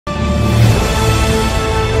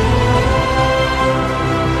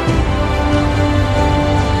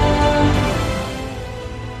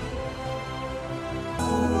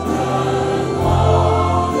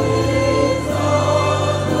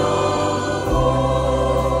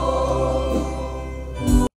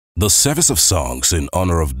The service of songs in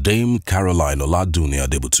honor of Dame Caroline Oladunni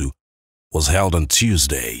Adebutu was held on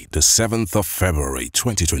Tuesday, the 7th of February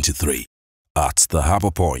 2023 at the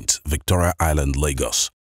Harbour Point, Victoria Island,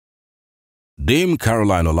 Lagos. Dame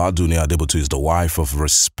Caroline Oladunni Adebutu is the wife of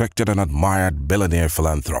respected and admired billionaire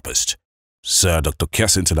philanthropist, Sir Dr.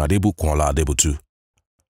 Kessington Adebutu.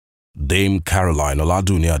 Dame Caroline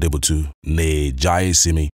Oladunni Adebutu, née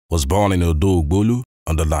Jaisimi, was born in Odogbolu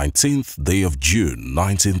on the 19th day of June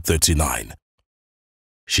 1939.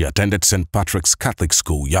 She attended St. Patrick's Catholic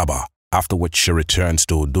School, Yaba, after which she returned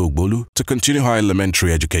to Odogbolu to continue her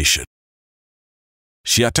elementary education.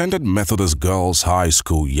 She attended Methodist Girls High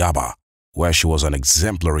School, Yaba, where she was an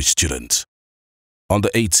exemplary student. On the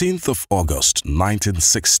 18th of August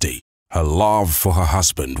 1960, her love for her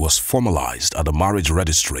husband was formalized at the marriage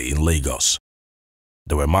registry in Lagos.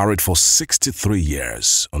 They were married for 63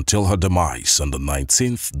 years until her demise on the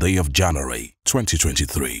 19th day of January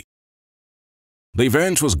 2023. The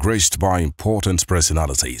event was graced by important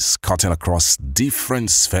personalities cutting across different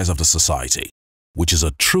spheres of the society, which is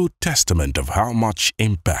a true testament of how much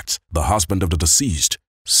impact the husband of the deceased,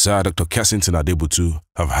 Sir Dr. Kessington Adebutu,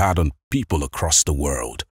 have had on people across the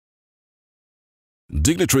world.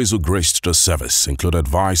 Dignitaries who graced the service included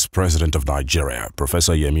Vice President of Nigeria,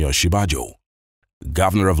 Professor Yemi Osinbajo,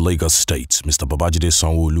 Governor of Lagos State, Mr. Babajide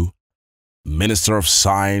Sanwo-Olu, Minister of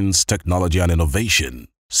Science, Technology and Innovation,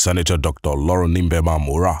 Senator Dr. Olorunimbe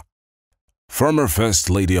Mamora, former First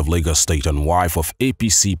Lady of Lagos State and wife of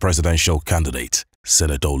APC presidential candidate,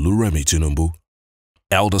 Senator Oluremi Tinubu,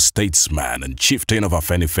 elder statesman and chieftain of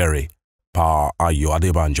Afenifere, Pa Ayo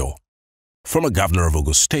Adebanjo, former Governor of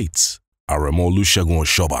Ogun State, Aremo Olusegun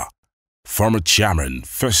Oshoba, former Chairman,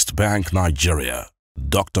 First Bank Nigeria,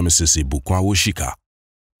 Dr. Mrs. Ibukun Awoshika,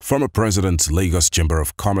 former President, Lagos Chamber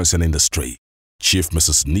of Commerce and Industry, Chief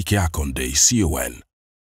Mrs. Nike Akonde, CON.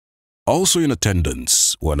 Also in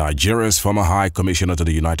attendance were Nigeria's former High Commissioner to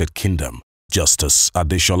the United Kingdom, Justice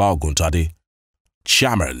Adeshola Oguntade,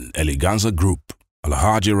 Chairman, Eleganza Group,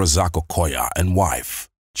 Alhaji Razak Okoya and wife,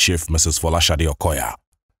 Chief Mrs. Folashade Okoya,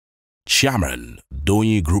 Chairman,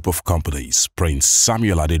 Doyin Group of Companies, Prince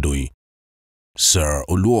Samuel Adedoyin, Sir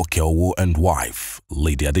Oluokeowo and wife,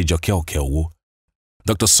 Lady Adejoke Okeowo,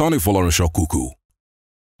 Dr. Sonny Folorunsho Kuku,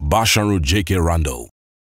 Basharu J.K. Randall,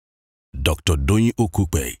 Dr. Doyin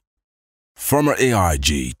Okupe, former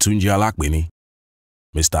AIG Tunji Alakbini,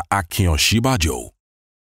 Mr. Akin Osinbajo,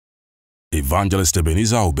 Evangelist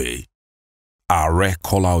Ebenezer Obey, Are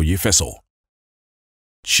Kola Oyefeso,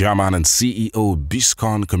 Chairman and CEO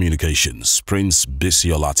Biscon Communications, Prince Bisi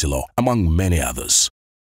Olatilo, among many others.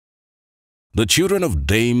 The children of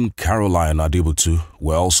Dame Caroline Adebutu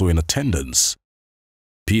were also in attendance.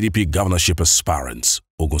 PDP governorship aspirants,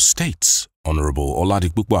 Ogun State, Honorable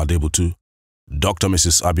Oladikpukpo Adebutu, Dr.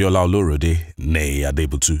 Mrs. Abiola Olorode, née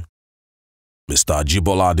Adebutu, Mr.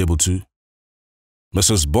 Ajibola Adebutu,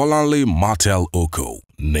 Mrs. Bolanle Martel Oko,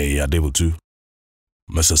 née Adebutu,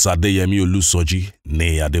 Mrs. Adeyemi Olusoji,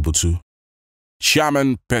 née Adebutu,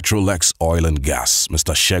 Chairman Petrolex Oil and Gas,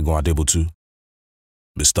 Mr. Segun Adebutu,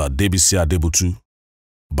 Mr. Debisi Adebutu,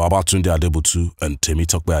 Babatunde Adebutu, and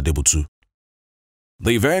Temitokpe Adebutu.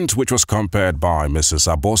 The event, which was compared by Mrs.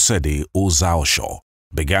 Abosede Ozaosho,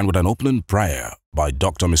 began with an opening prayer by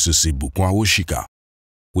Dr. Mrs. Ibukun Awoshika,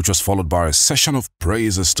 which was followed by a session of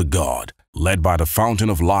praises to God, led by the Fountain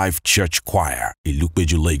of Life Church Choir,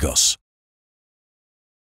 Ilukpeju, Lagos.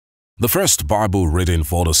 The first Bible reading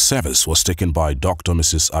for the service was taken by Dr.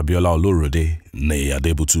 Mrs. Abiola Olorode, née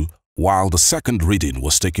Adebutu, while the second reading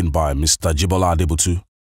was taken by Mr. Ajibola Adebutu.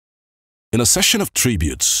 In a session of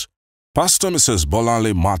tributes, Pastor Mrs.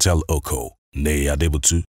 Bolanle Martel Oko, née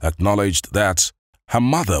Adebutu, acknowledged that her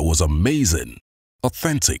mother was amazing,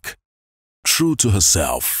 authentic, true to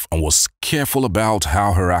herself, and was careful about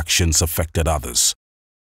how her actions affected others.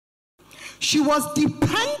 She was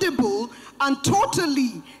dependable and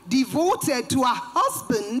totally devoted to her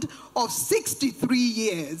husband of 63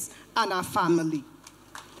 years and her family.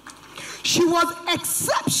 She was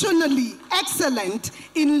exceptionally excellent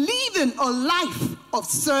in living a life of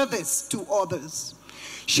service to others.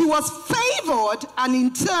 She was favored and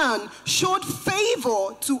in turn showed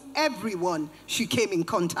favor to everyone she came in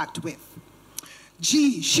contact with.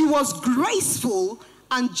 She was graceful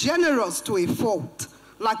and generous to a fault,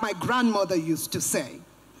 like my grandmother used to say.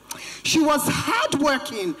 She was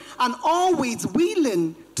hardworking and always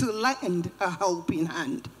willing to lend a helping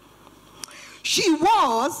hand. She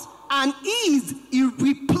was and is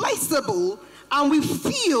irreplaceable, and we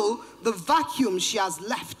feel the vacuum she has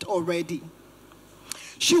left already.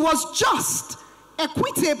 She was just,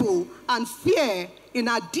 equitable, and fair in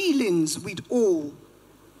her dealings with all.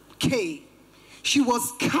 care. She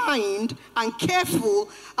was kind and careful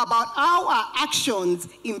about how her actions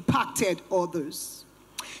impacted others.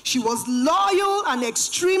 She was loyal and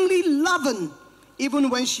extremely loving, even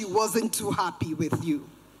when she wasn't too happy with you.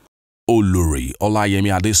 Olori Olayemi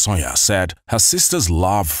Adesanya said her sister's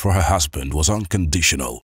love for her husband was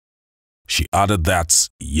unconditional. She added that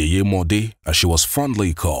Yeye Mode, as she was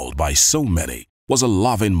fondly called by so many, was a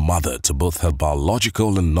loving mother to both her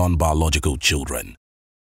biological and non-biological children.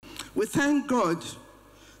 We thank God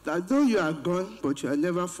that though you are gone, but you are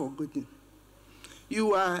never forgotten.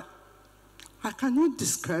 You are, I cannot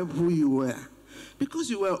describe who you were, because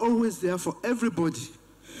you were always there for everybody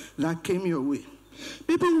that came your way.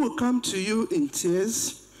 People will come to you in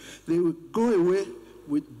tears, they will go away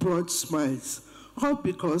with broad smiles, all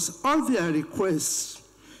because all their requests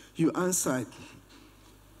you answered.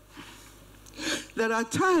 There are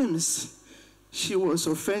times she was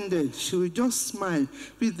offended, she would just smile.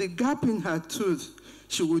 With the gap in her tooth,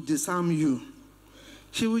 she would disarm you.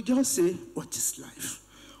 She would just say, what is life?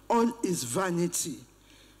 All is vanity.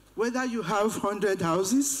 Whether you have 100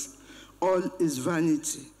 houses, all is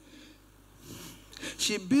vanity.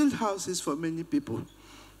 She built houses for many people,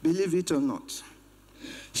 believe it or not.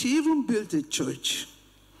 She even built a church.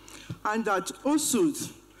 And at Osud,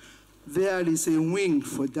 there is a wing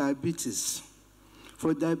for diabetes,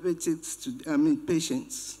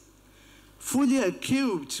 patients, fully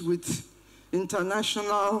equipped with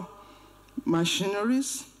international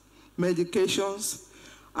machineries, medications,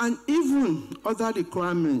 and even other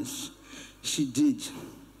requirements she did.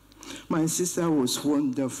 My sister was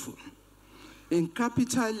wonderful. In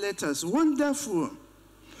capital letters, wonderful.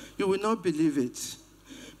 You will not believe it.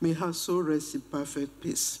 May her soul rest in perfect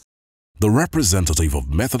peace. The representative of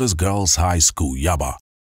Methodist Girls High School, Yaba,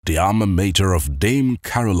 the alma mater of Dame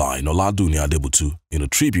Caroline Oladunni Adebutu, in a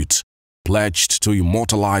tribute, pledged to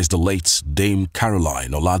immortalize the late Dame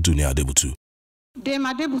Caroline Oladunni Adebutu. Dame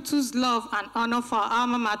Adebutu's love and honor for our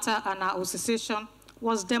alma mater and our association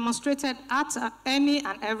was demonstrated at any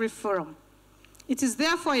and every forum. It is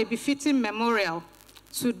therefore a befitting memorial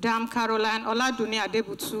to Dame Caroline Oladunni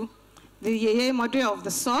Adebutu, the Yeye Mode of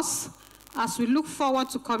the Source, as we look forward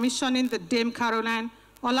to commissioning the Dame Caroline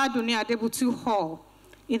Oladunni Adebutu Hall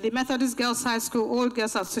in the Methodist Girls High School Old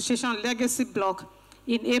Girls Association Legacy Block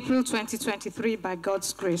in April 2023 by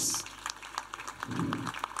God's grace.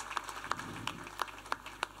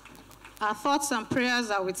 Our thoughts and prayers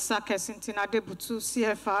are with Sakesintin Adebutu,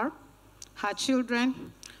 CFR, her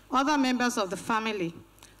children, other members of the family,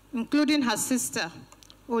 including her sister,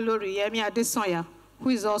 Olori Yemi Adesanya, who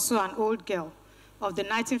is also an old girl of the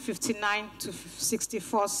 1959 to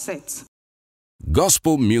 64 set.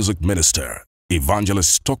 Gospel music minister,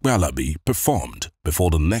 Evangelist Tokpe Alabi, performed before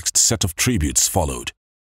the next set of tributes followed.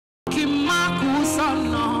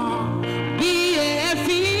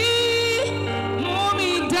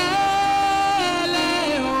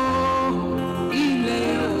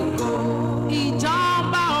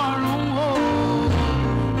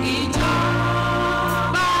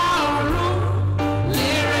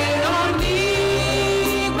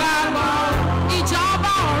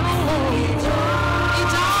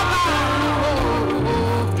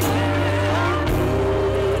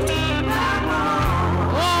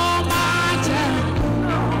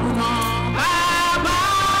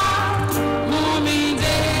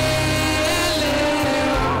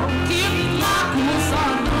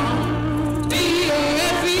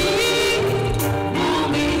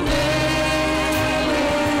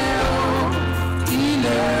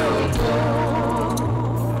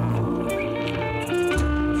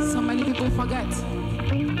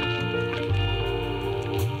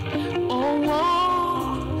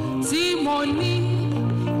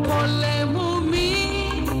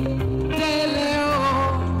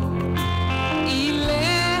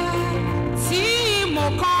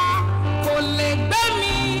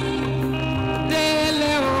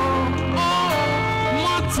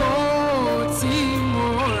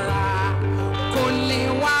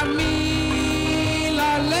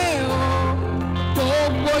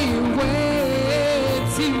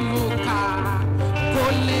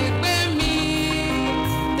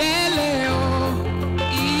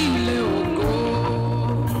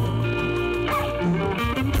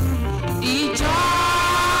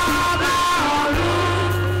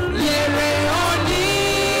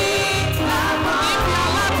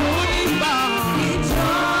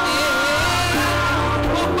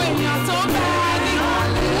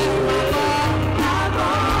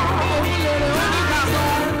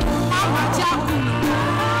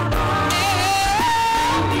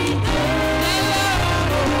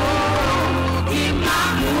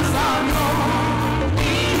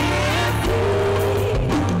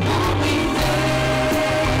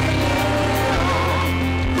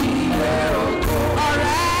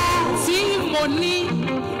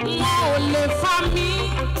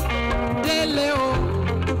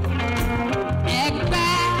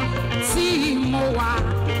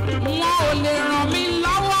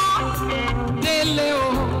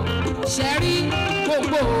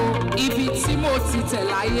 ti tẹ̀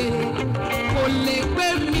láyé kò lè gbé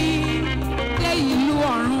mi dé ìlú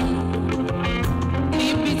ọ̀run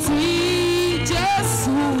níbi tí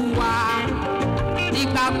Jésù wà.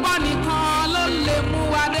 Ìgbàgbọ́ nìkan ló lè mú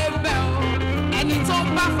wa débẹ̀ o. Ẹni tó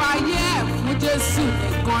bá fàyè ẹ̀ fún Jésù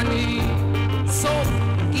nìkan ni. So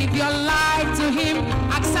give your life to Him.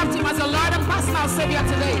 Accept Him as your Lord and personal Savior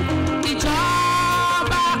today.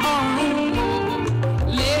 Ìjọba ọ̀run o,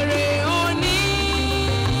 lèrè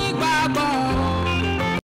onígbàgbọ́.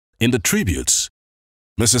 In the tributes,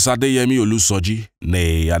 Mrs. Adeyemi Olusoji,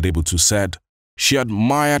 née Adebutu, said she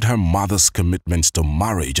admired her mother's commitments to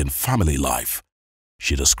marriage and family life.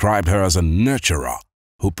 She described her as a nurturer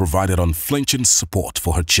who provided unflinching support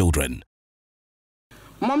for her children.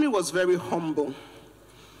 Mommy was very humble.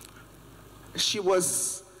 She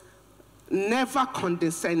was never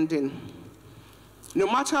condescending. No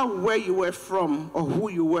matter where you were from or who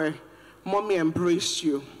you were, Mommy embraced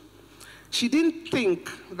you. She didn't think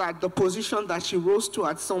that the position that she rose to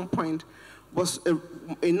at some point was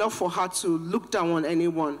enough for her to look down on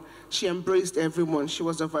anyone. She embraced everyone. She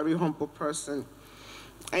was a very humble person.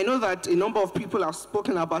 I know that a number of people have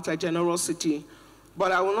spoken about her generosity,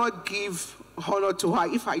 but I will not give honor to her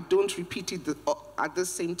if I don't repeat it at the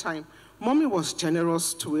same time. Mommy was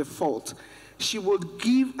generous to a fault. She would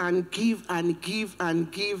give and give and give and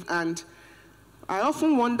give, and I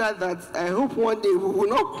often wonder that I hope one day we will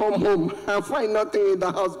not come home and find nothing in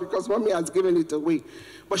the house because Mommy has given it away.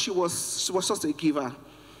 But she was just a giver.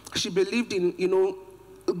 She believed in,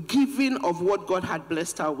 giving of what God had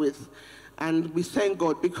blessed her with. And we thank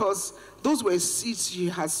God because those were seeds she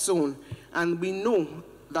has sown. And we know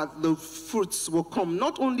that the fruits will come,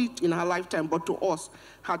 not only in her lifetime, but to us,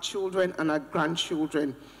 her children and her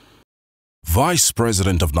grandchildren. Vice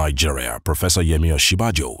President of Nigeria, Professor Yemi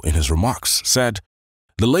Osinbajo, in his remarks, said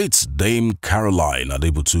the late Dame Caroline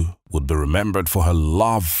Adebutu would be remembered for her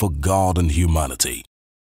love for God and humanity.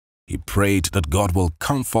 He prayed that God will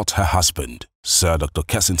comfort her husband, Sir Dr.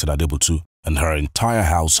 Kessington Adebutu, and her entire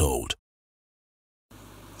household.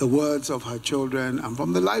 The words of her children and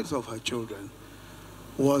from the lives of her children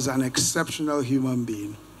was an exceptional human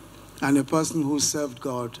being and a person who served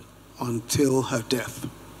God until her death.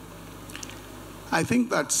 I think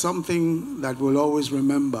that's something that we'll always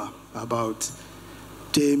remember about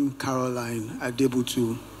Dame Caroline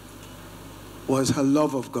Adebutu was her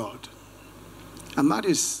love of God. And that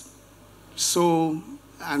is so,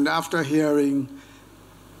 and after hearing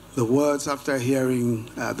the words, after hearing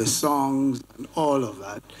the songs and all of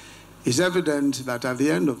that, it's evident that at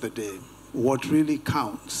the end of the day, what really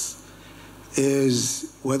counts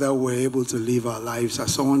is whether we're able to live our lives,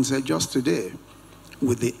 as someone said just today,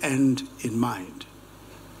 with the end in mind,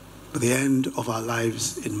 with the end of our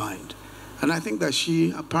lives in mind. And I think that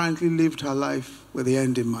she apparently lived her life with the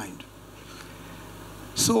end in mind.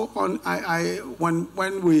 So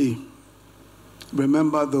when we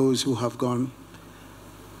remember those who have gone,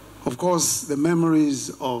 of course, the memories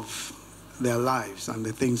of their lives and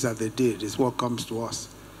the things that they did is what comes to us.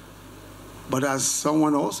 But as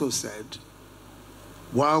someone also said,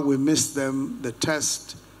 while we miss them, the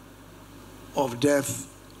test of death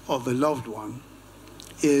of the loved one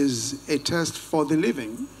is a test for the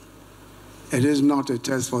living. It is not a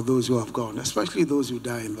test for those who have gone, especially those who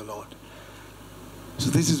die in the Lord. So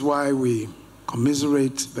this is why we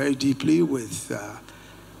commiserate very deeply with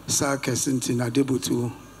Sir Kessington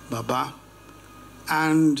Adebutu Baba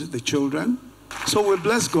and the children. So we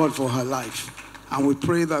bless God for her life, and we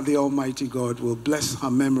pray that the Almighty God will bless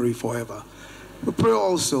her memory forever. We pray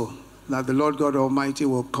also that the Lord God Almighty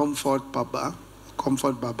will comfort Baba,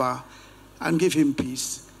 and give him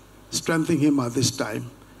peace, strengthen him at this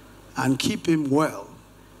time, and keep him well.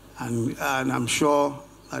 And I'm sure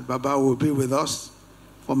that Baba will be with us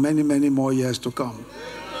for many, many more years to come.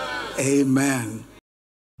 Amen.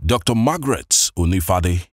 Dr. Margaret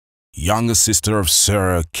Unifade, younger sister of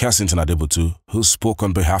Sir Kessington Adebutu, who spoke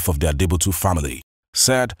on behalf of the Adebutu family,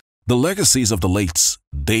 said the legacies of the late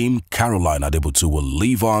Dame Caroline Adebutu will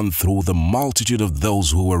live on through the multitude of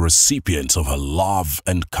those who were recipients of her love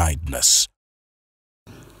and kindness.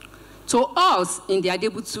 To us in the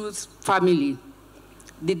Adebutu family,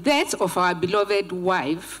 the death of our beloved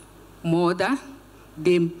wife, mother,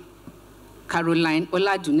 Dame Caroline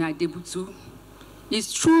Oladunni Adebutu,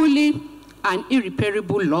 is truly an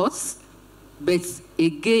irreparable loss, but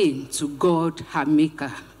again to God, her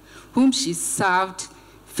maker, whom she served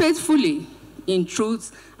faithfully in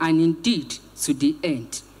truth and in deed to the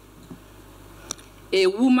end. A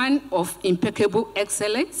woman of impeccable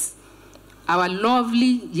excellence, our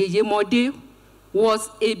lovely Yeye Mode was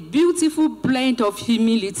a beautiful blend of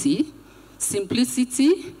humility,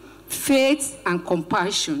 simplicity, faith, and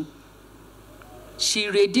compassion. She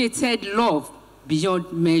radiated love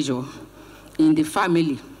beyond measure in the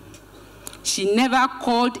family. She never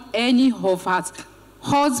called any of her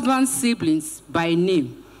husband's siblings by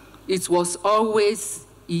name. It was always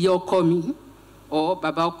Iyokomi or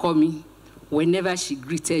Baba Okomi whenever she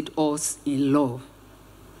greeted us in love.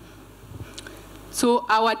 So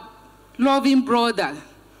our loving brother,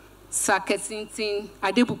 Saketintin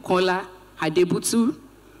Adebukola Adebutu,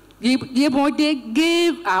 Yebode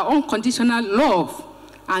gave her unconditional love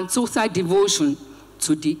and total devotion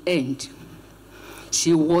to the end.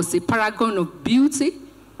 She was a paragon of beauty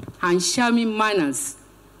and charming manners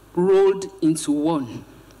rolled into one.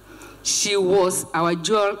 She was our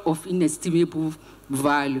jewel of inestimable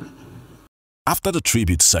value. After the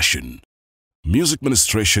tribute session, music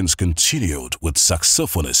ministrations continued with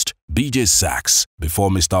saxophonist BJ Sax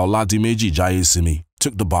before Mr. Oladimeji Jayesimi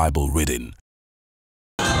took the Bible reading.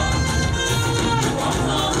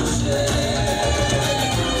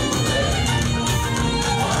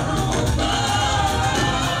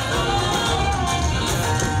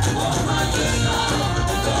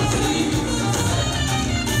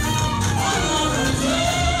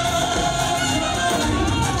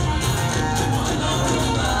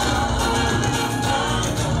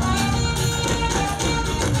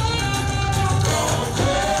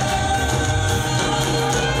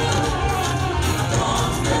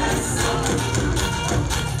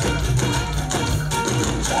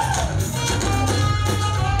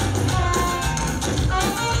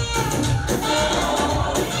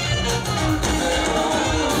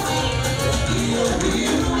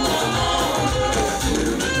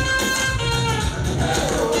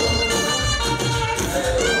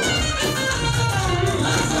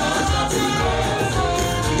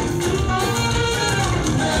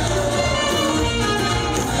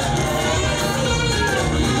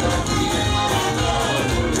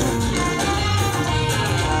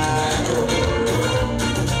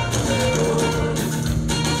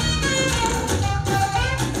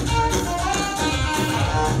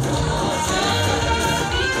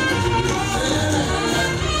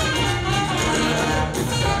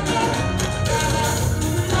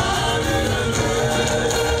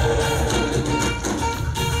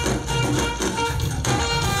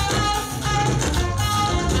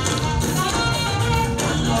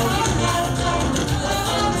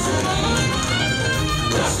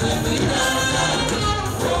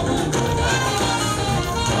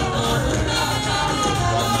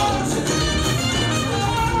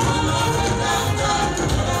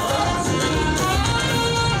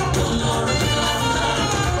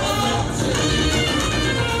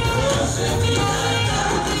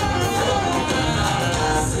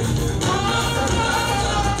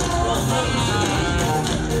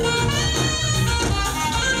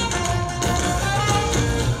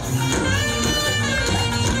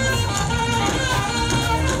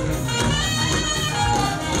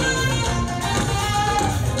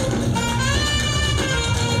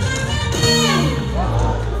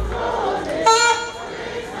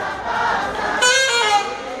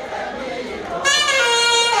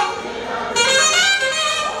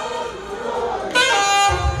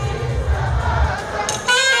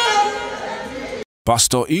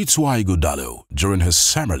 Pastor Itwai Godalo, during his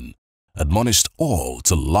sermon, admonished all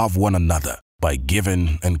to love one another by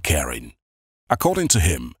giving and caring. According to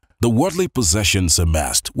him, the worldly possessions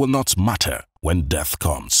amassed will not matter when death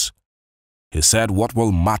comes. He said what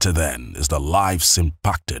will matter then is the lives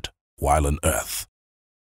impacted while on earth.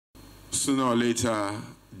 Sooner or later,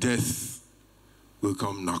 death will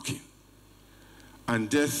come knocking. And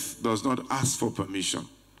death does not ask for permission.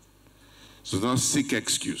 It does not seek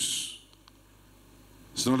excuse.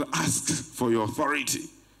 It's not ask for your authority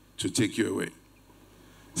to take you away. It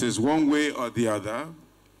says one way or the other,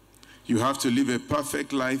 you have to live a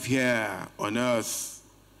perfect life here on earth,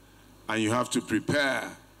 and you have to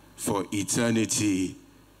prepare for eternity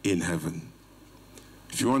in heaven.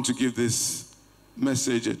 If you want to give this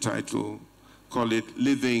message a title, call it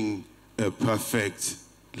Living a Perfect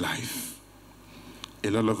Life. A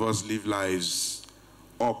lot of us live lives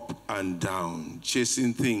up and down,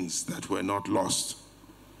 chasing things that were not lost.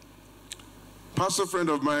 Pastor friend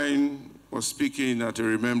of mine was speaking at a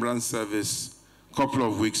remembrance service a couple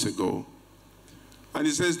of weeks ago. And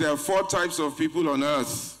he says there are 4 types of people on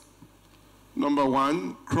earth. Number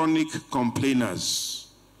 1, chronic complainers.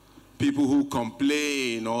 People who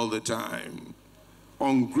complain all the time.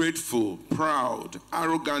 Ungrateful, proud,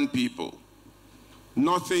 arrogant people.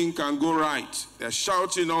 Nothing can go right. They're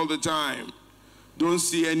shouting all the time. Don't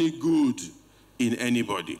see any good in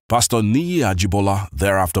anybody. Pastor Niyi Ajibola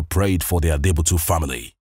thereafter prayed for the Adebutu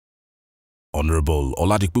family. Honorable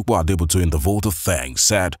Oladunni Adebutu, in the vote of thanks,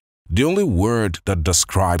 said the only word that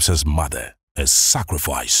describes his mother is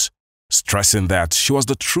sacrifice, stressing that she was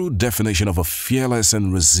the true definition of a fearless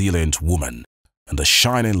and resilient woman and the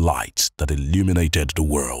shining light that illuminated the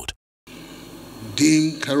world.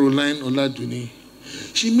 Dame Caroline Oladunni,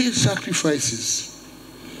 she made sacrifices.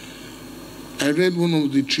 I read one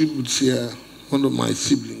of the tributes here, one of my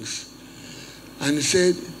siblings, and he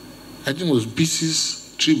said, I think it was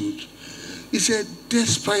BC's tribute, he said,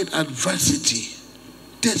 despite adversity,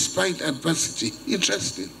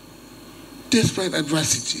 interesting, despite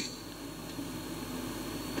adversity,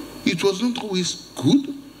 it was not always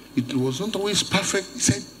good, it was not always perfect, he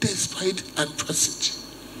said, despite adversity.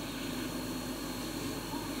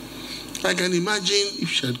 I can imagine if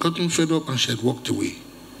she had gotten fed up and she had walked away.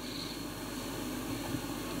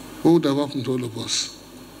 What would have happened to all of us?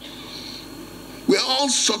 We're all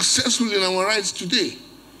successful in our rights today.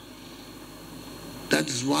 That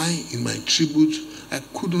is why in my tribute, I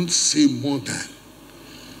couldn't say more than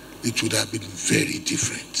it would have been very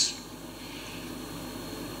different.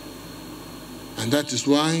 And that is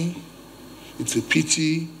why it's a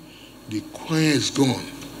pity the choir is gone.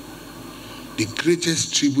 The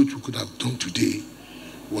greatest tribute we could have done today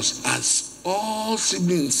was, as all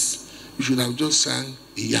siblings, we should have just sang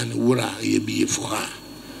Iyanewura Yebiye for her.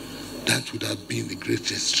 That would have been the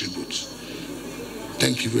greatest tribute.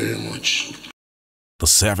 Thank you very much. The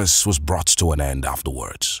service was brought to an end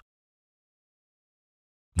afterwards.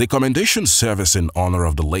 The commendation service in honor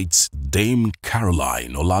of the late Dame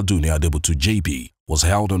Caroline Oladunni Adebutu JB was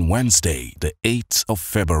held on Wednesday, the 8th of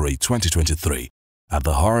February 2023 at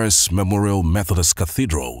the Horace Memorial Methodist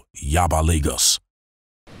Cathedral, Yaba, Lagos.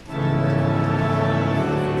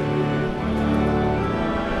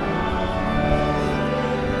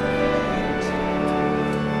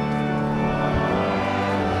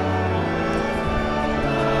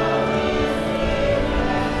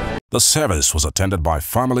 The service was attended by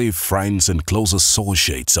family, friends, and close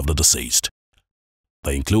associates of the deceased.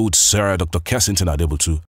 They include Sir Dr. Kessington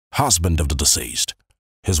Adebutu, husband of the deceased,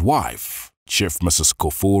 his wife, Chief Mrs.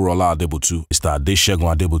 Kofur Adebutu, Mr.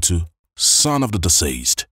 Adeshegun Adebutu, son of the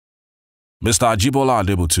deceased, Mr. Ajibola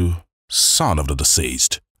Adebutu, son of the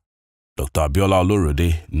deceased, Dr. Abiola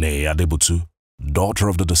Olorode Nee Adebutu, daughter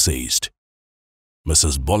of the deceased,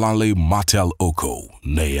 Mrs. Bolanle Martel Oko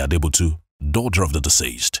Nee Adebutu, daughter of the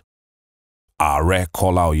deceased, Are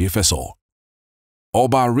Kola Oyefeso.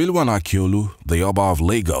 Oba Rilwan Akiolu, the Oba of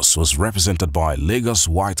Lagos, was represented by Lagos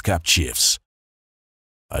Whitecap Chiefs.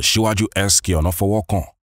 Asiwaju Eski Onofowokon,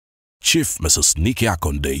 Chief Mrs. Nike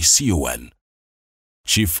Akonde CON,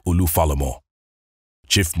 Chief Ulufalomo,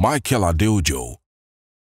 Chief Michael Adeojo,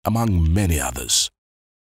 among many others.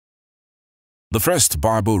 The first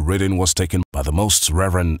Bible reading was taken by the Most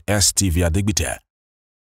Reverend S.T.V. Adegbite.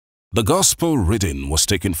 The Gospel reading was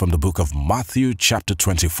taken from the book of Matthew chapter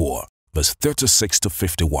 24, verse 36 to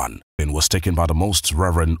 51, and was taken by the Most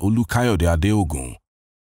Reverend Olukayode Adeogun.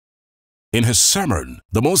 In his sermon,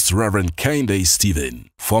 the Most Reverend Kehinde Stephen,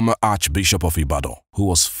 former Archbishop of Ibadan, who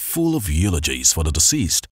was full of eulogies for the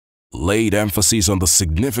deceased, laid emphasis on the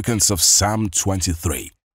significance of Psalm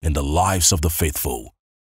 23 in the lives of the faithful.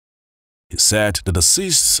 He said the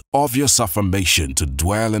deceased's obvious affirmation to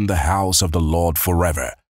dwell in the house of the Lord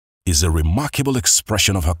forever is a remarkable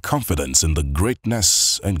expression of her confidence in the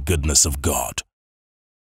greatness and goodness of God.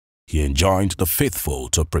 He enjoined the faithful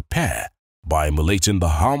to prepare by emulating the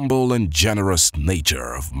humble and generous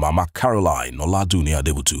nature of Mama Caroline Oladunni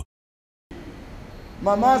Adebutu.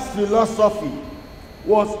 Mama's philosophy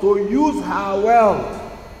was to use her wealth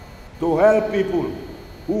to help people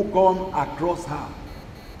who come across her.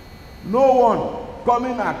 No one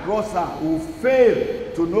coming across her will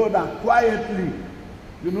fail to know that quietly.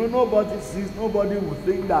 You know, nobody sees, nobody will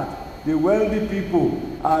think that the wealthy people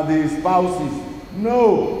are the spouses.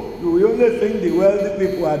 No, you will only think the wealthy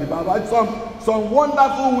people are the spouses. Some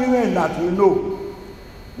wonderful women that we know,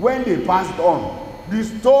 when they passed on, the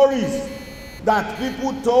stories that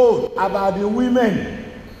people told about the women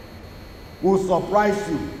will surprise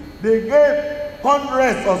you. They gave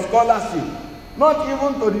hundreds of scholarships, not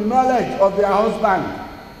even to the knowledge of their husband.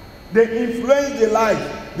 They influenced the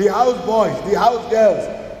life. The house boys, the house girls,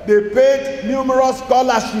 they paid numerous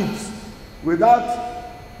scholarships without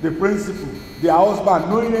the principal, their husband,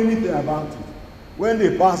 knowing anything about it. When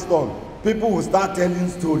they passed on, people will start telling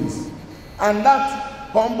stories. And that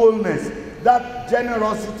humbleness, that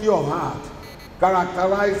generosity of heart,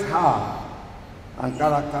 characterized her and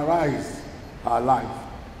characterized her life.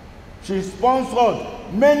 She sponsored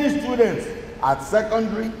many students at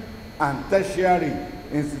secondary and tertiary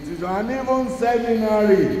institutions and even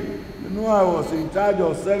seminary. You know, I was in charge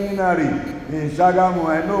of seminary in Shagamu.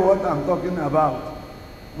 I know what I'm talking about.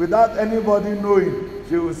 Without anybody knowing,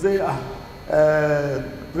 she will say,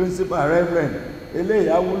 Principal, Reverend,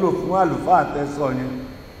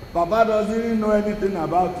 Papa doesn't even know anything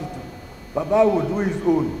about it. Papa will do his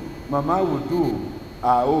own. Mama will do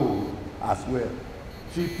her own as well.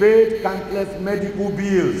 She paid countless medical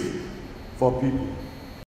bills for people.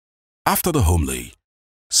 After the homily,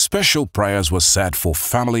 special prayers were said for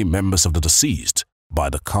family members of the deceased by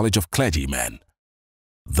the College of Clergymen.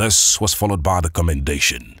 This was followed by the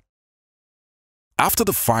commendation. After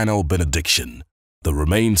the final benediction, the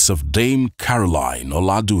remains of Dame Caroline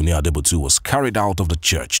Oladunni Adebutu was carried out of the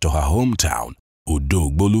church to her hometown,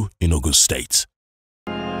 Odogbolu, in Ogun State.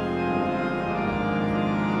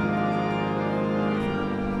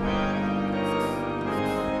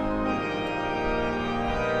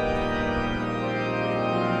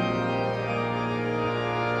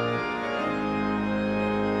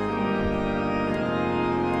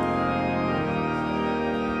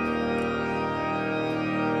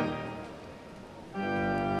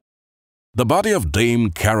 The body of Dame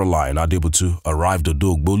Caroline Adebutu arrived at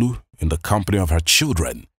Odogbolu in the company of her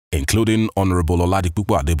children, including Honorable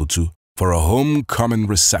Oladipupo Adebutu, for a homecoming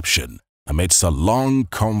reception amidst a long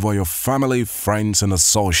convoy of family, friends and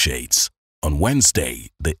associates on Wednesday,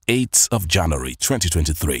 the 8th of January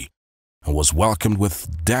 2023, and was welcomed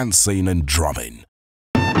with dancing and drumming.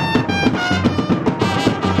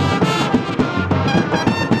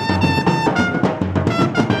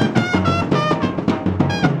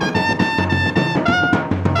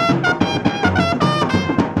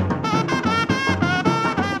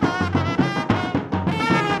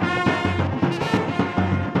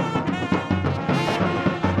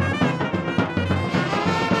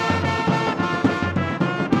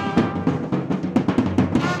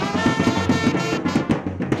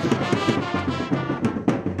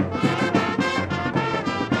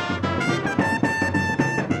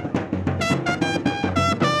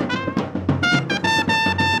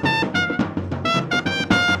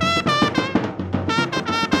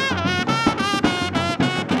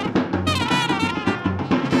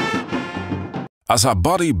 As her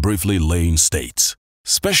body briefly lay in state,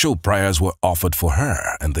 special prayers were offered for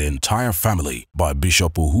her and the entire family by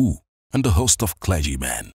Bishop Ohu and a host of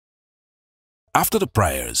clergymen. After the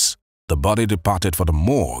prayers, the body departed for the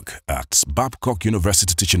morgue at Babcock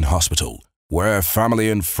University Teaching Hospital, where family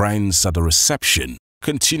and friends at the reception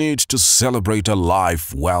continued to celebrate a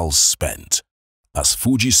life well spent, as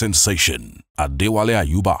Fuji sensation Adewale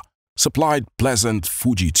Ayuba supplied pleasant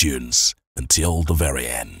Fuji tunes until the very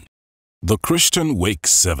end. The Christian wake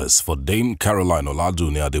service for Dame Caroline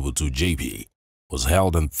Oladunni Adebutu JP was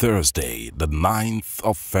held on Thursday, the 9th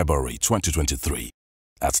of February 2023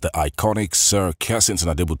 at the iconic Sir Kensington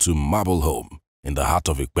Adebutu Marble Home in the heart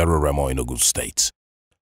of Ikpero Remo in Ogun State.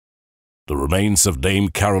 The remains of Dame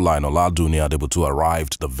Caroline Oladunni Adebutu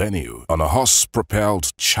arrived at the venue on a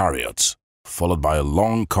horse-propelled chariot, followed by a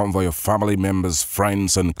long convoy of family members,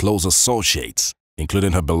 friends and close associates,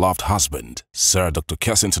 including her beloved husband, Sir Dr.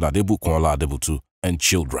 Kensington Adebutu, and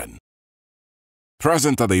children.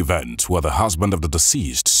 Present at the event were the husband of the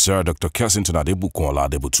deceased, Sir Dr. Kensington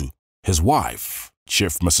Adebutu, his wife,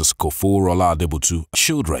 Chief Mrs. Kofur Adebutu,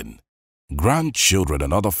 children, grandchildren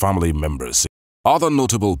and other family members. Other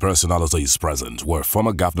notable personalities present were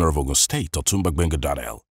former Governor of Ogun State, Otumba Gbenga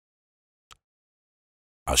Daniel,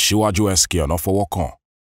 Asiwaju Eski Onofowokon,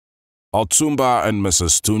 Otumba and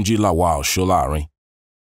Mrs. Tunji Lawal Sholari,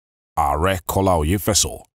 Are Kola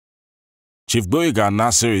Oyefeso, Chief Gboyega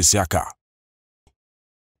Nasir Isiaka,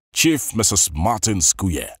 Chief Mrs. Martin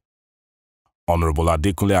Skuye, Honorable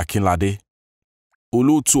Adekunle Akinlade,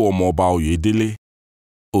 Olutu Omoba Oyedele,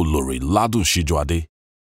 Olori Ladun Shijoade,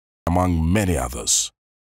 among many others.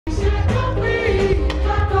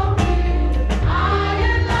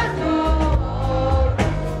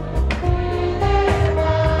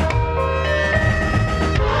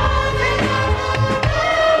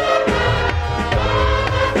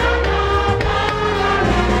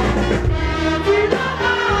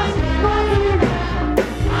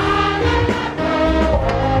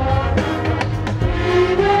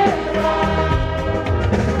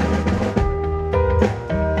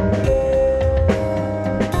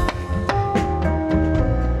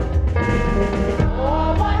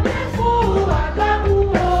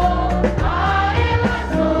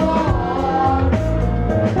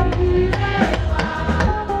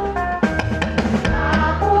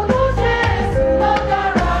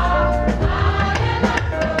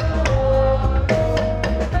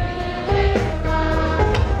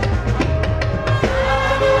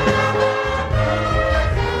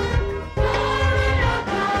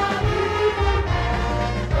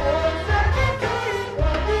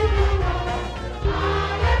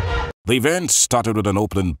 The event started with an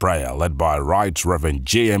opening prayer led by Right Reverend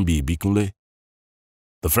J.M.B. Bikunle.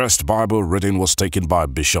 The first Bible reading was taken by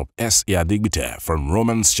Bishop S. Adebutu from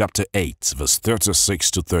Romans chapter 8, verse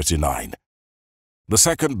 36 to 39. The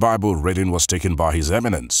second Bible reading was taken by His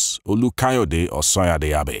Eminence, Olukayode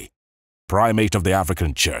Osoyade Abe, Primate of the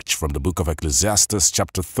African Church, from the book of Ecclesiastes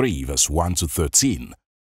chapter 3, verse 1 to 13.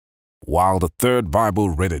 While the third Bible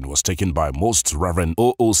reading was taken by Most Reverend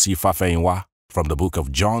O.O.C. Fafeyiwa from the book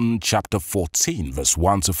of John chapter 14, verse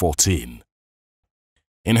 1 to 14.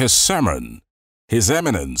 In his sermon, His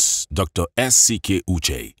Eminence, Dr. S.C.K.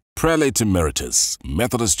 Uche, Prelate Emeritus,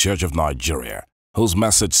 Methodist Church of Nigeria, whose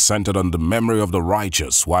message centered on the memory of the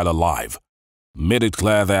righteous while alive, made it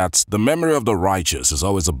clear that the memory of the righteous is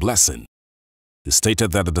always a blessing. He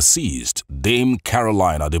stated that the deceased, Dame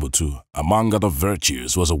Caroline Adebutu, among other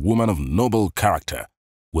virtues, was a woman of noble character,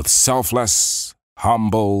 with selfless,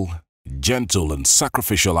 humble, gentle, and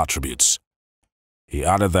sacrificial attributes. He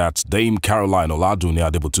added that Dame Caroline Oladunni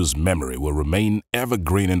Adebutu's memory will remain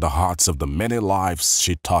evergreen in the hearts of the many lives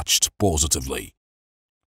she touched positively.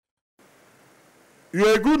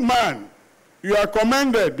 You're a good man. You are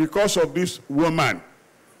commended because of this woman.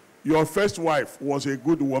 Your first wife was a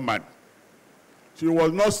good woman. She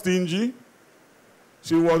was not stingy.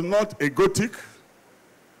 She was not egotic.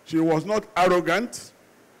 She was not arrogant.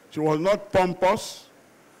 She was not pompous.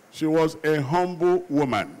 She was a humble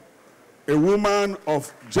woman, a woman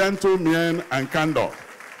of gentle mien and candor.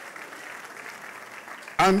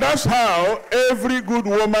 And that's how every good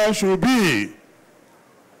woman should be.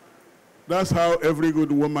 That's how every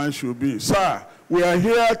good woman should be. Sir, we are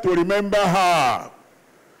here to remember her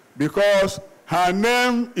because her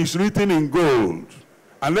name is written in gold.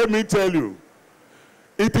 And let me tell you,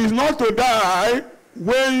 it is not to die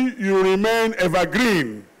when you remain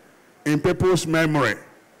evergreen in people's memory.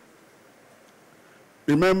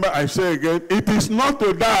 Remember, I say again, it is not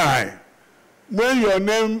to die when your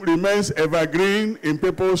name remains evergreen in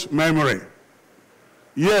people's memory.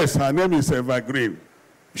 Yes, her name is evergreen.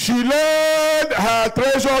 She laid her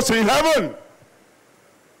treasures in heaven,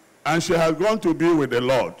 and she has gone to be with the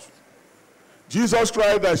Lord. Jesus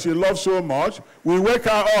Christ, that she loves so much, will wake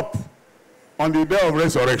her up on the day of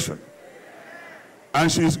resurrection.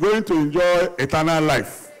 And she's going to enjoy eternal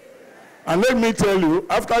life. And let me tell you,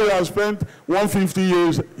 after you have spent 150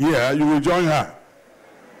 years here, you will join her.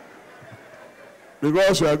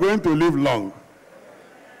 Because you are going to live long.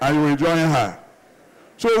 And you will join her.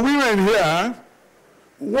 So women here,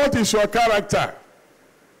 what is your character?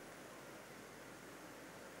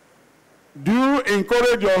 Do you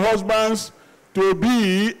encourage your husbands to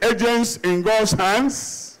be agents in God's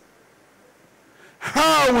hands?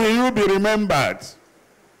 How will you be remembered?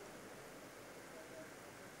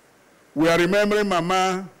 We are remembering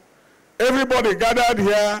Mama. Everybody gathered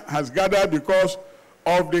here has gathered because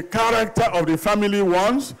of the character of the family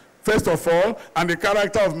once, first of all, and the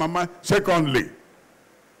character of Mama, secondly.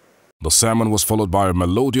 The sermon was followed by a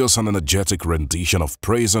melodious and energetic rendition of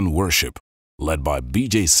praise and worship, led by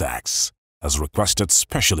B.J. Sachs, as requested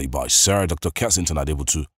specially by Sir Dr. Kensington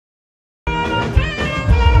Adebutu.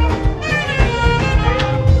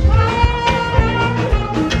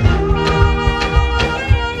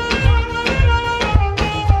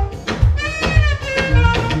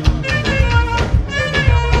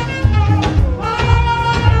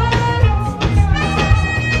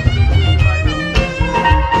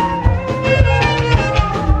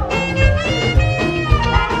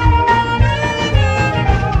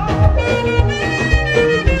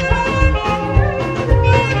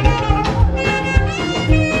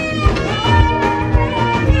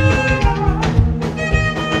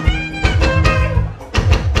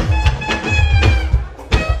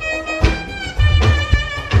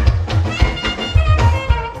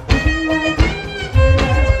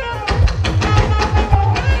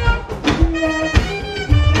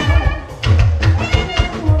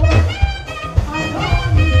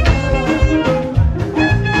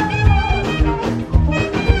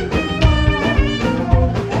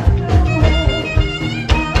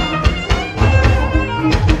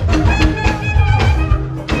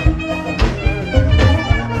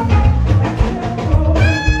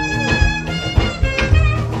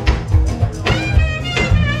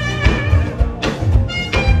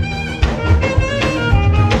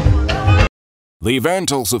 The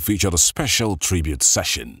event also featured a special tribute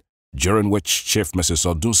session, during which Chief Mrs.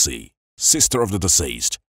 Odusi, sister of the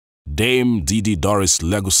deceased, Dame Didi Doris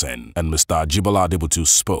Legusen, and Mr. Ajibola Adebutu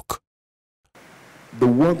spoke. The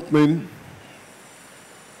one thing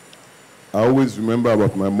I always remember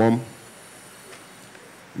about my mom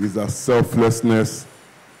is her selflessness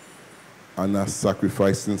and a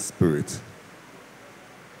sacrificing spirit.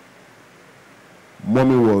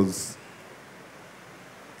 Mommy was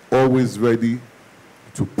always ready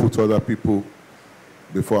to put other people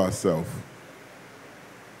before herself.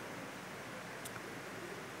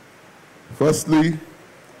 Firstly,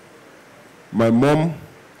 my mom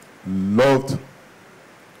loved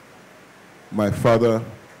my father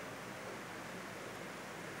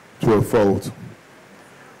to a fault.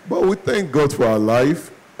 But we thank God for our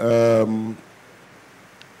life.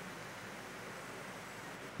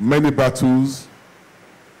 Many battles,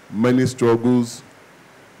 many struggles,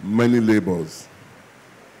 many labors.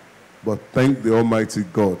 But thank the Almighty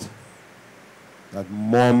God that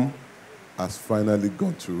Mom has finally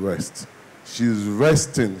gone to rest. She's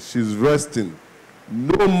resting, she's resting.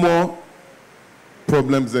 No more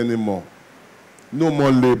problems anymore. No more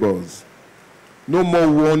labors. No more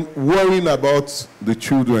worrying about the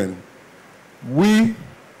children. We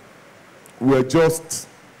were just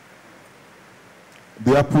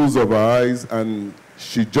the apples of our eyes, and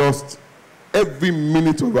she just, every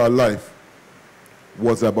minute of her life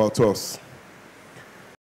was about us.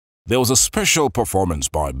 There was a special performance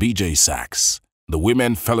by BJ Sachs, the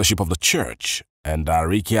Women Fellowship of the Church, and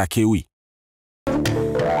Ariki Akewi.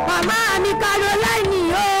 Mama mi Caroline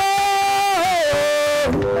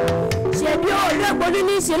ṣebí olóògbólú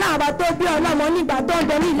ní ṣe láwọn bá tó bí ọlọ́mọ nígbà tó ń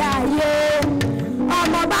bẹ nílẹ̀ ayé.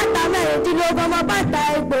 Ọmọ bàtà mẹ́rìndínlógún, ọmọ bàtà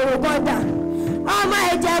ìgboro kọjá. Ọmọ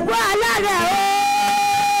Ìjẹ̀bú alárẹ̀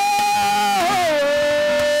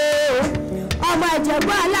ọmọ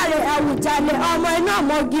Ìjẹ̀bú alárẹ̀ Àwùjalẹ̀, ọmọ iná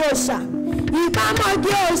mọ́gí òòṣà. Ìbá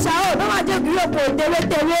mọ́gí òòṣà ó bá wàá jókòó lóko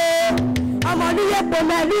tèrètèrè. Ọmọ oníyẹ̀pọ̀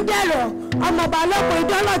mẹ́lú dẹ̀rọ̀. Ọmọ balógun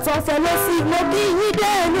ìdánlọ́tọ̀ fẹ́ ló sí. Mo kí yín dé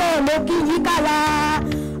inú, mo kí yín kára.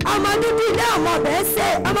 Ọmọ dúdú ilé ọmọ bẹ́ẹ̀ ṣe.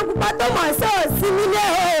 Ọmọ pupa tó mọ̀ ṣe ò sí nílé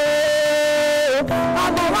o.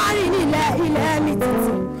 Ọmọ wa rìn nílẹ̀ ilẹ̀ mi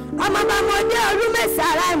títì. Ọmọ bá mo dé olú mẹ́sì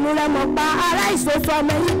ara ìmúlẹ̀ mọ̀ pa ara ìṣoṣo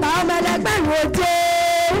ọmọ yìí ta ọmọ ẹlẹgbẹ̀rún oje.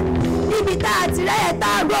 Níbi tá a ti rẹ́yẹ̀ tá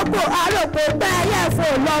a rògbò àròpò bẹ́ẹ̀ yẹ̀ fò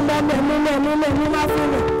lọ́mọ mẹ́mú má fún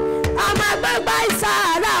mi. Ọmọ gbọ́ngbà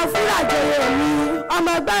ìṣàrà fúnra jẹ̀yẹ̀ mi.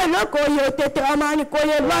 Ọmọ ẹgbẹ́ ìlókò oyè tètè ọmọ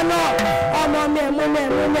àníkòyè lọ́nà. Ọmọ mẹ́mú má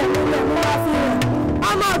fún mi.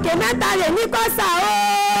 Ọmọ òkè mẹ́ta lè ní kọ́sà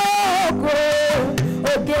òògùn.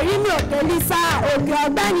 Òkè rí mi òkè lísà, òkè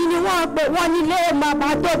ọ̀gbẹ́ni ni wọ́n pè wọ́n nílé bàbá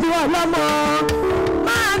tó bí wọn lọ́mọ.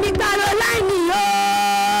 Máa mi Caroline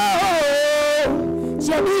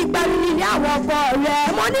ṣebí ìgbẹ́rù nílé àwọn ọkọ rẹ̀.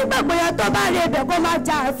 Mo ní gbàgbọ́ yẹn tó bá rẹ̀ bẹ̀ kó má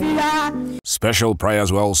jà àfihàn. Special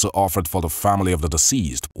prayers were also offered for the family of the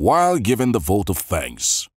deceased while giving the vote of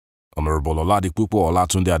thanks. Honorable Oladunni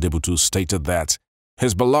Olatunde Adebutu stated that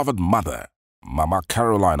his beloved mother, Mama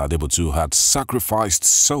Caroline Adebutu, had sacrificed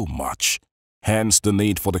so much, hence the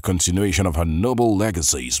need for the continuation of her noble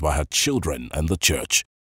legacies by her children and the church.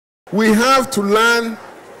 We have to learn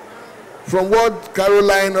from what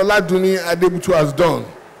Caroline Oladunni Adebutu has done.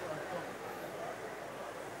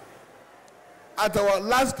 At our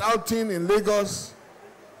last outing in Lagos,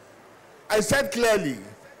 I said clearly,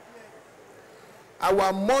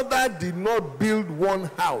 our mother did not build one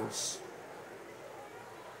house,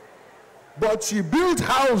 but she built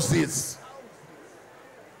houses.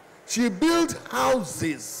 She built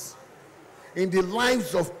houses in the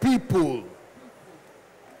lives of people.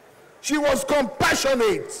 She was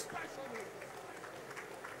compassionate.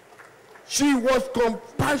 She was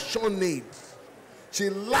compassionate. She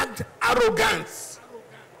lacked arrogance.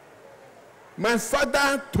 My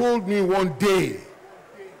father told me one day,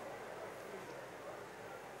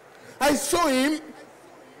 I saw him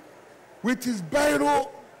with his biro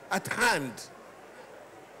at hand,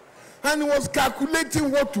 and he was calculating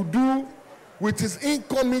what to do with his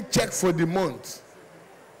incoming check for the month.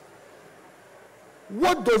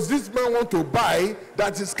 What does this man want to buy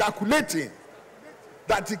that he's calculating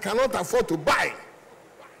that he cannot afford to buy?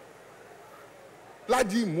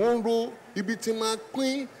 Láti Monro, ibi tí máa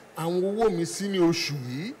pín àwọn owó mi sí ní oṣù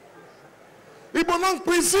yìí. Ibo náà ń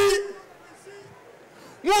pín sí.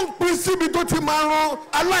 Wọ́n ń pín síbi tó ti máa ran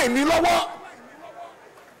aláìní lọ́wọ́.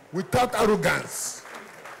 Without arrogance.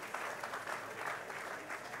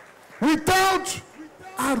 Without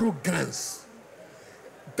arrogance.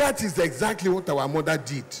 That is exactly what our mother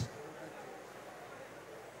did.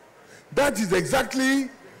 That is exactly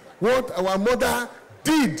what our mother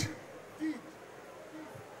did.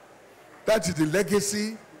 That is the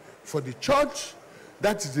legacy for the church.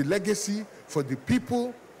 That is the legacy for the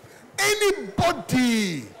people.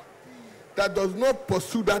 Anybody that does not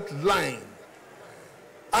pursue that line,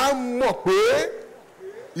 a mọ̀ pé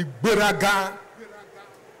ìgbéraga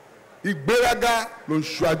ló ń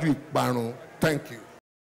ṣáájú ìparun. Thank you.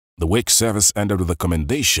 The wake service ended with a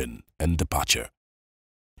commendation and departure.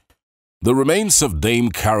 The remains of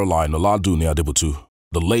Dame Caroline Oladunni Adebutu,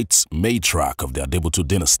 the late matriarch of the Adebutu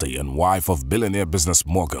dynasty and wife of billionaire business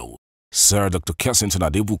mogul Sir Dr. Kensington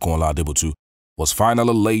Adebukola Adebutu, was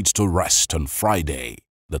finally laid to rest on Friday,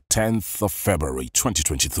 the 10th of February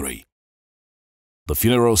 2023. The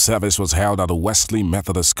funeral service was held at the Wesley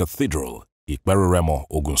Methodist Cathedral, Ikperuremo,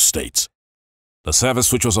 Ogun State. The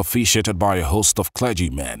service, which was officiated by a host of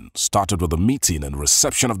clergymen, started with a meeting and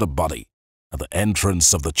reception of the body at the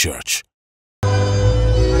entrance of the church.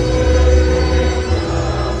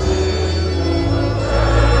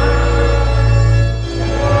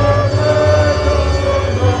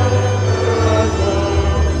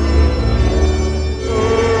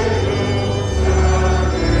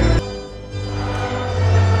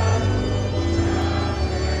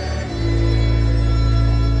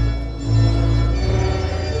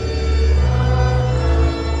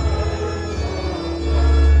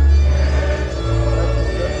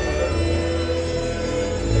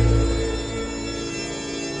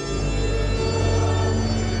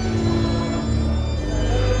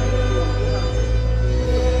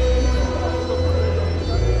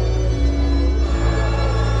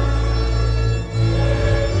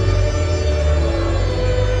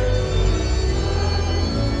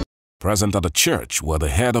 Present at the church were the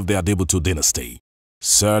head of the Adebutu dynasty,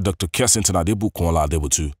 Sir Dr. Kensington Adebukola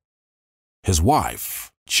Adebutu, his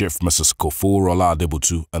wife, Chief Mrs. Kofur-Ola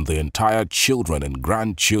Adebutu, and the entire children and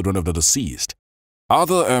grandchildren of the deceased.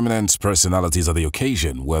 Other eminent personalities at the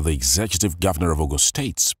occasion were the Executive Governor of Ogun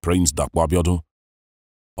State, Prince Dapo Abiodun,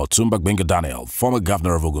 Otumba Gbenga Daniel, former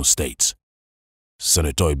Governor of Ogun State,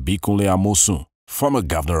 Senator Ibikunle Amosun, former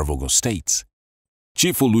Governor of Ogun State,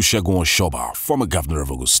 Chief Olusegun Oshoba, former Governor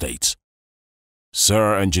of Ogun State,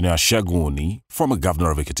 Sir Engineer Segun Oni, former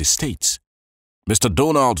Governor of Ekiti State, Mr.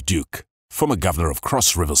 Donald Duke, former Governor of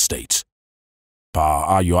Cross River State,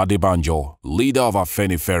 Pa Ayo Adebanjo, leader of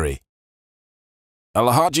Afenifere.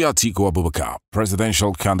 Alhaji Atiku Abubakar,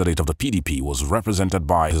 presidential candidate of the PDP, was represented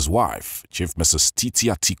by his wife, Chief Mrs. Titi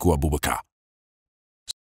Atiku Abubakar.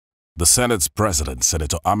 The Senate's president,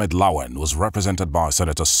 Senator Ahmed Lawan, was represented by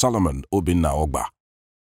Senator Solomon Obinna Ogba.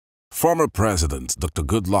 Former President Dr.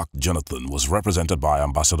 Goodluck Jonathan was represented by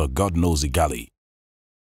Ambassador Godnozi Gali.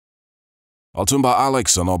 Otumba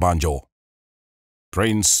Alex Onobanjo,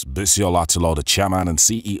 Prince Bisi Olatilo, the chairman and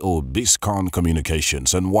CEO Biscon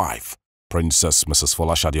Communications, and wife, Princess Mrs.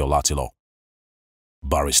 Folashade Olatilo.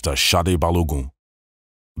 Barrister Shade Balogun.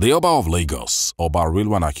 The Oba of Lagos, Oba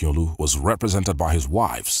Rilwan Akiolu, was represented by his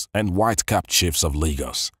wives and white-capped chiefs of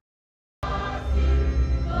Lagos.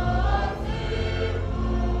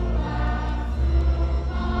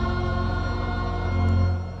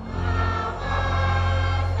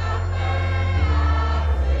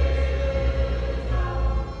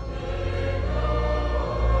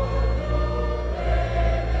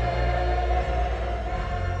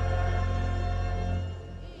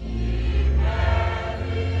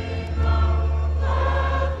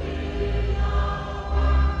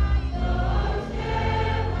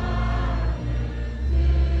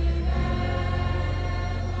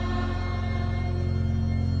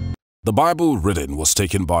 The Bible reading was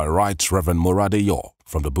taken by Right Reverend Moradeyo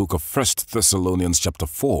from the book of 1 Thessalonians chapter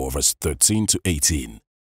 4, verse 13 to 18.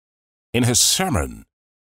 In his sermon,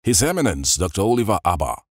 His Eminence Dr. Oliver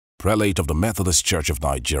Abba, prelate of the Methodist Church of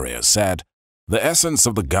Nigeria, said the essence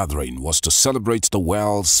of the gathering was to celebrate the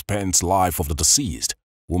well-spent life of the deceased,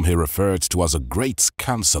 whom he referred to as a great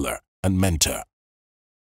counselor and mentor.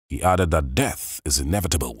 He added that death is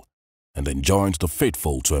inevitable and enjoined the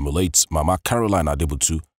faithful to emulate Mama Caroline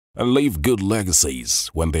Adebutu and leave good legacies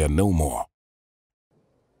when they are no more.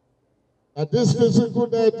 That this physical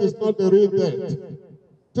death is not the real death.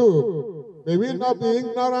 2, may we not be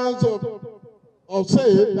ignorant of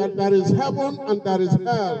saying that there is heaven and there is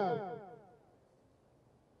hell.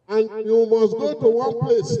 And you must go to one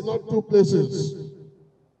place, not two places.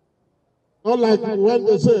 Not like when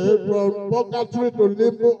they say from purgatory to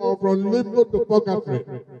limbo or from limbo to purgatory.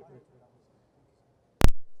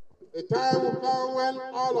 A time will come when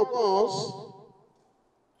all of us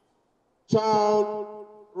shall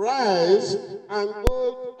rise and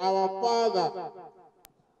go to our Father.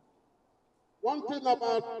 One thing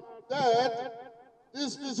about death,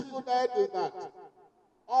 this physical death, is that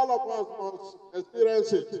all of us must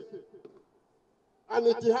experience it. And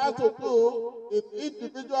it has to do in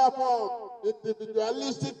individual form,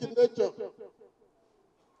 individualistic in nature.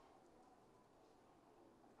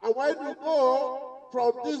 And when you go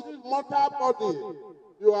from this mortal body,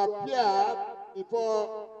 you appear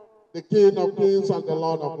before the King of Kings and the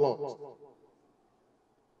Lord of Lords.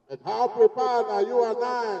 And how prepared are you and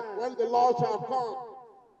I when the Lord shall come?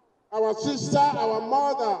 Our sister, our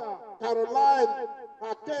mother, Caroline,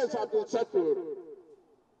 her case has been settled.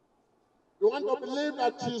 You want to believe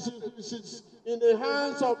that she's in the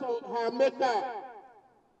hands of her Maker.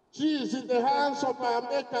 She is in the hands of her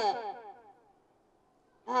Maker.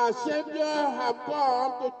 Her Savior have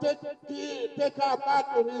come to take her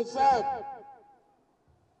back to himself.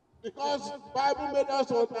 Because the Bible made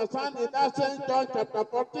us understand in that St. John chapter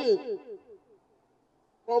 14,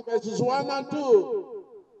 from verses 1 and 2.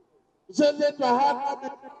 He said, let your heart not be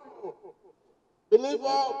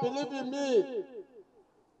troubled. Believe in me.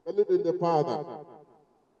 Believe in the Father.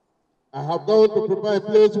 I have gone to prepare a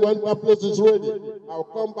place. When that place is ready, I'll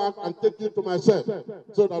come back and take you to myself,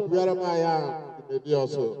 so that wherever I am, you may be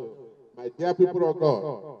also. My dear people of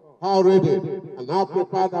God, how ready and how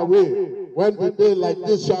prepared are we when the day like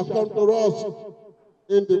this shall come to us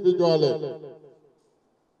individually?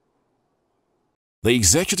 The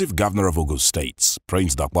Executive Governor of Ogun State,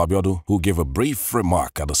 Prince Dapo Abiodun, who gave a brief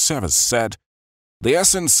remark at the service, said, the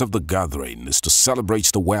essence of the gathering is to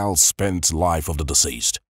celebrate the well-spent life of the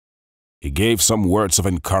deceased. He gave some words of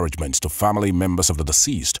encouragement to family members of the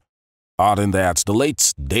deceased, adding that the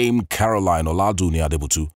late Dame Caroline Oladunni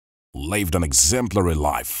Adebutu lived an exemplary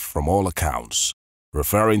life from all accounts,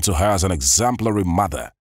 referring to her as an exemplary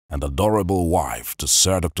mother and adorable wife to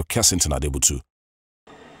Sir Dr. Kessington Adebutu.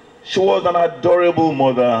 She was an adorable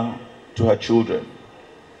mother to her children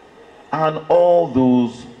and all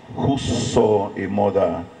those who saw a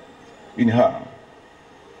mother in her.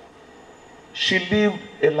 She lived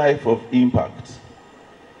a life of impact,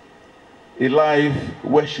 a life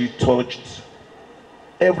where she touched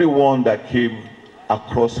everyone that came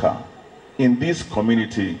across her in this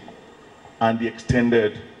community and the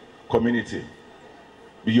extended community,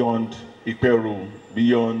 beyond Iperu,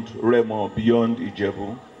 beyond Remo, beyond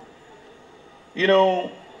Ijebu. You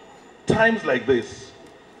know, times like this,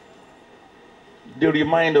 they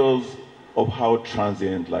remind us of how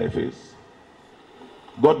transient life is.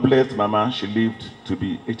 God bless Mama, she lived to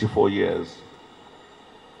be 84 years.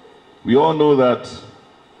 We all know that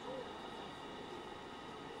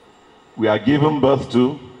we are given birth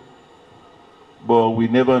to, but we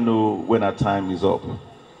never know when our time is up.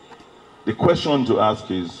 The question to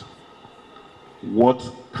ask is,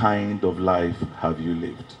 what kind of life have you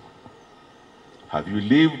lived? Have you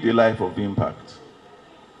lived a life of impact?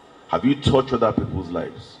 Have you touched other people's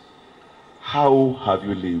lives? How have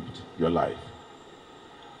you lived your life?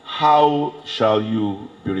 How shall you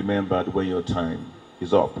be remembered when your time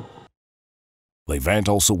is up? The event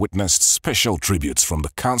also witnessed special tributes from the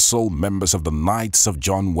council members of the Knights of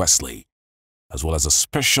John Wesley, as well as a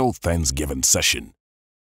special Thanksgiving session.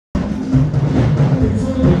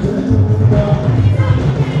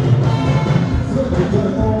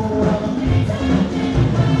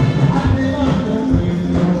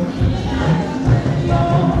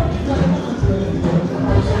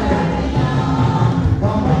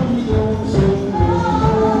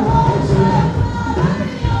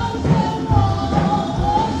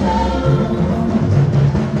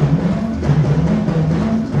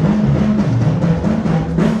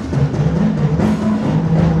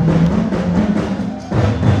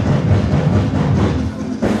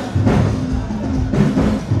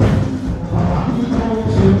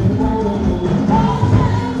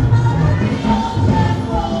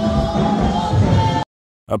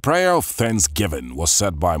 A prayer of thanksgiving was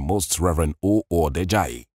said by Most Reverend O.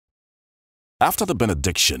 Odejayi. After the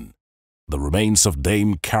benediction, the remains of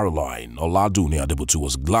Dame Caroline Oladunni Adebutu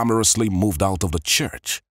was glamorously moved out of the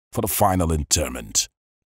church for the final interment.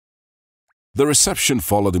 The reception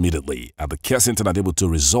followed immediately at the Kessington Adebutu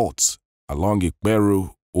Resort along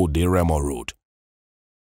Ikperu Oderemo Road.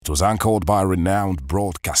 It was anchored by a renowned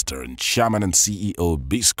broadcaster and chairman and CEO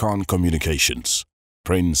Biscon Communications,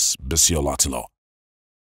 Prince Bisi Olatilo.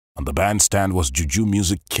 And the bandstand was Juju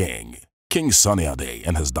Music King, King Sunny Ade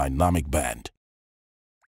and his dynamic band.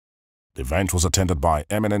 The event was attended by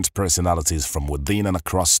eminent personalities from within and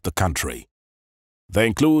across the country. They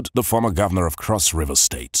include the former governor of Cross River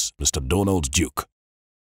State, Mr. Donald Duke.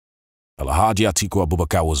 Alhaji Atiku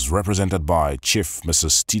Abubakar was represented by Chief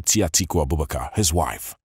Mrs. Titi Atiku Abubakar, his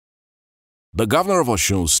wife. The governor of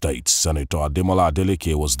Osun State, Senator Ademola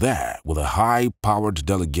Adeleke, was there with a high-powered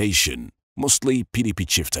delegation, mostly PDP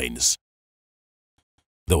chieftains.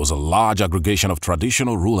 There was a large aggregation of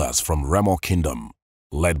traditional rulers from Remo Kingdom,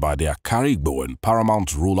 led by the Akarigbo and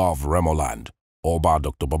paramount ruler of Remo land, Oba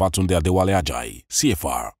Dr. Babatunde Adewale Ajayi,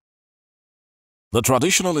 CFR. The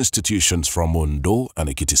traditional institutions from Ondo and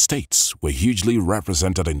Ekiti states were hugely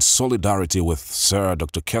represented in solidarity with Sir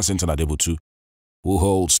Dr. Kessington Adebutu who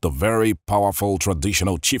holds the very powerful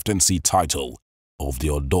traditional chieftaincy title of the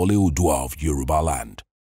Oladunni of Yoruba land.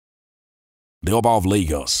 The Oba of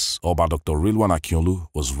Lagos, Oba Dr. Rilwan Akinolu,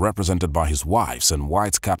 was represented by his wives and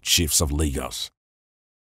white-capped chiefs of Lagos.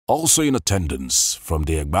 Also in attendance from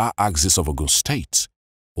the Egba axis of Ogun State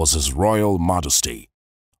was His Royal Majesty,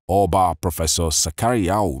 Oba Professor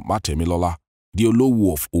Sakariyao Matemilola, the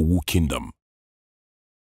Olowu of Owu Kingdom.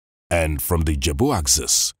 And from the Ijebu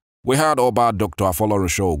axis, we had Oba Dr.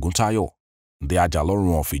 Afolorunso Oguntayo, the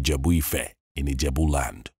Ajalorun of Ijebu Ife in Ijebu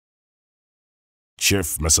land.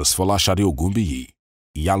 Chief Mrs. Folashade Ogunbiyi,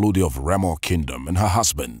 Iyalode of Remo Kingdom, and her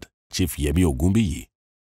husband, Chief Yemi Ogunbiyi.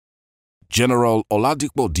 General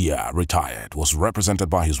Oladipo Dia, retired, was represented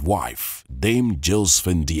by his wife, Dame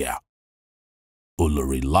Josephine Dia.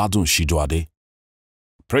 Olori Ladun Shijoade.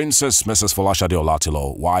 Princess Mrs. Folashade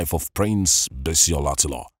Olatilo, wife of Prince Besi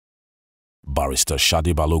Olatilo. Barrister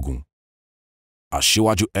Shade Balogun.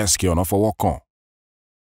 Ashiwaju Eske Onofowokon.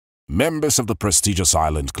 Members of the prestigious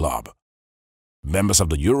Island Club. Members of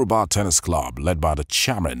the Yoruba Tennis Club led by the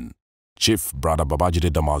chairman, Chief Brother Babajide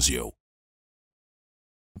Damasio.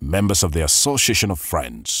 Members of the Association of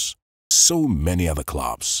Friends, so many other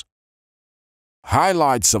clubs.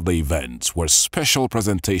 Highlights of the event were special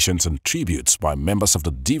presentations and tributes by members of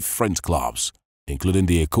the different clubs, including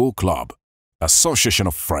the Eco Club, Association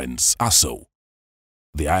of Friends, ASO,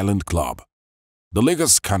 the Island Club, the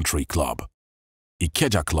Lagos Country Club,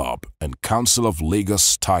 Ikeja Club, and Council of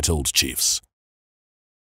Lagos titled chiefs.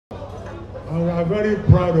 And we are very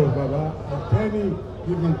proud of Baba at any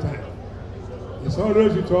given time. It's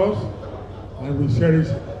always with us, and we cherish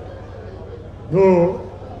it. Though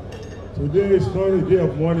today is not a day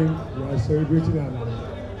of mourning, we are celebrating her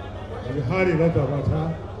life. And we heard a lot about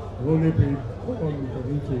her. We only pray God will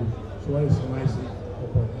continue to show His mercy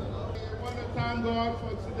upon her. We want to thank God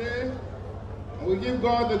for today. And we give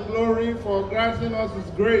God the glory for granting us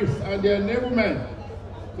His grace and the enablement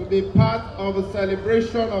to be part of a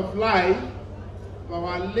celebration of life of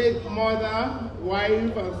our late mother,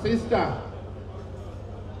 wife, and sister,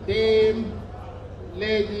 Dame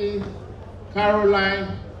Lady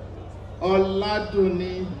Caroline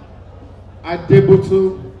Oladunni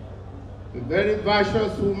Adebutu, a very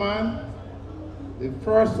virtuous woman, the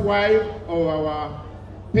first wife of our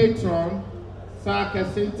patron, Sir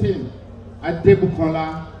Kesintin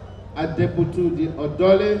Adebukola Adebutu, the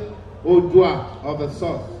Odole Odua of the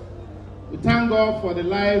South. We thank God for the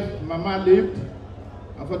life Mama lived,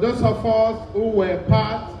 and for those of us who were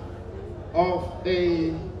part of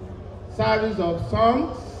the service of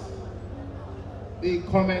songs, the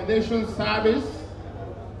commendation service,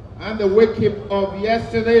 and the wake-up of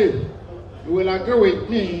yesterday, you will agree with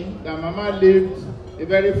me that Mama lived a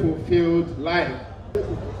very fulfilled life.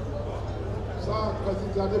 Sir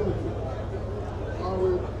President Adebutu, I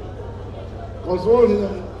will console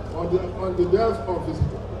him on the death of his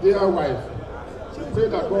dear wife. We pray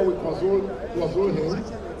that God will console him,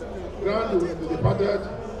 grant the departed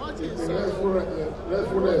the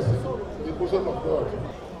restfulness in the bosom of God.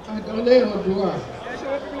 Adole Odua,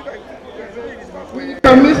 we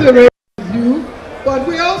commiserate with you, but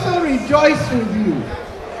we also rejoice with you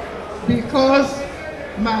because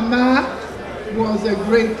Mama was a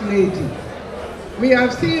great lady. We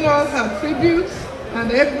have seen all her tributes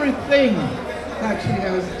and everything that she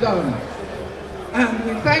has done, and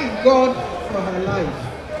we thank God for her life.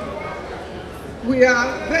 We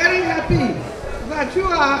are very happy that you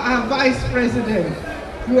are our Vice President.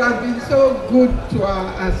 You have been so good to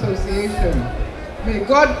our association. May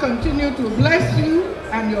God continue to bless you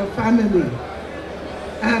and your family,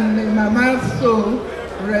 and may Mama's soul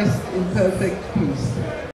rest in perfect peace.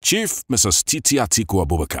 Chief Mrs. Titi Atiku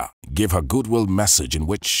Abubakar gave her goodwill message in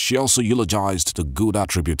which she also eulogized the good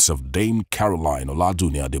attributes of Dame Caroline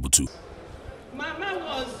Oladunni Adebutu. Mama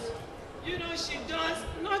was, she does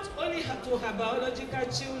not only to her biological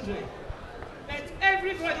children, but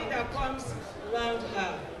everybody that comes around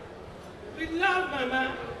her. We love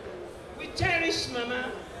Mama, we cherish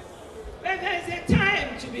Mama, but there is a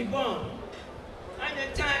time to be born and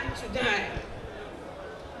a time to die.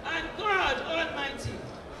 And God Almighty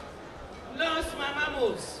loves Mama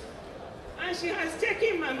most, and she has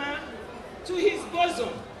taken Mama to His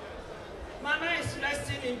bosom. Mama is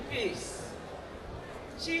resting in peace.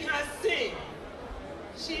 She has seen,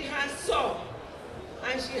 she has saw,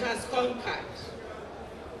 and she has conquered.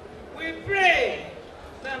 We pray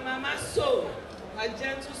that Mama's soul, her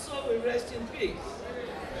gentle soul, will rest in peace.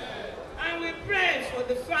 And we pray for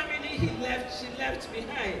the family she left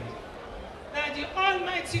behind, that the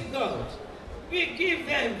Almighty God will give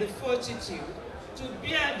them the fortitude to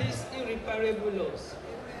bear this irreparable loss.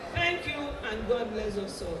 Thank you, and God bless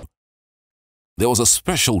us all. There was a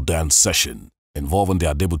special dance session involving the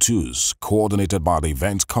Adebutus, coordinated by the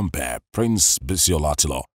event compere Prince Bisi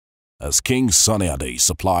Olatilo, as King Sunny Ade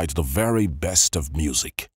supplied the very best of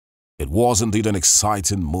music. It was indeed an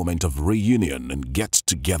exciting moment of reunion and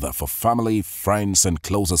get-together for family, friends and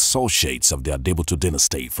close associates of the Adebutu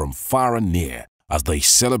dynasty from far and near as they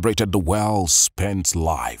celebrated the well-spent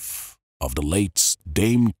life of the late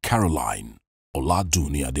Dame Caroline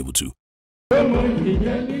Oladunni Adebutu.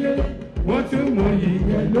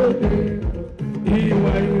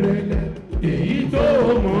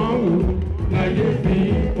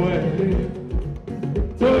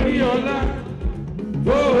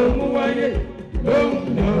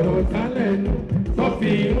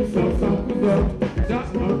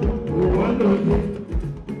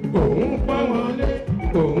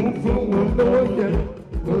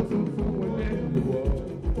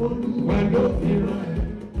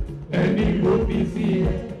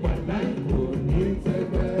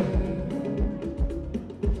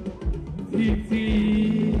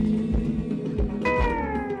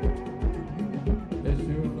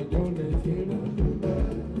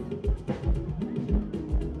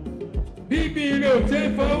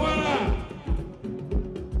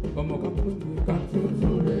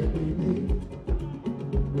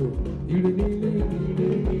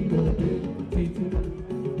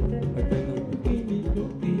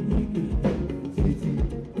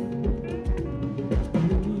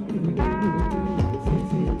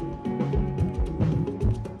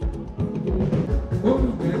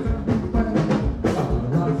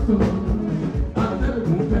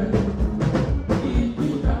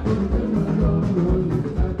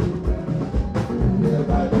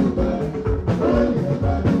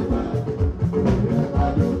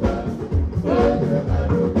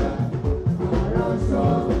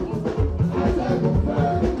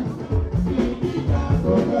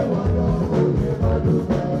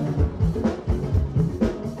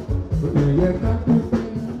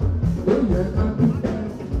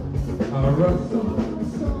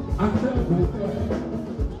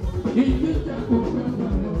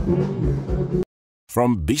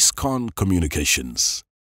 From Biscon Communications,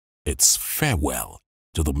 it's farewell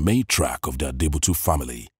to the matriarch of the Adebutu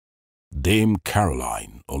family, Dame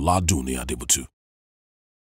Caroline Oladunni Adebutu.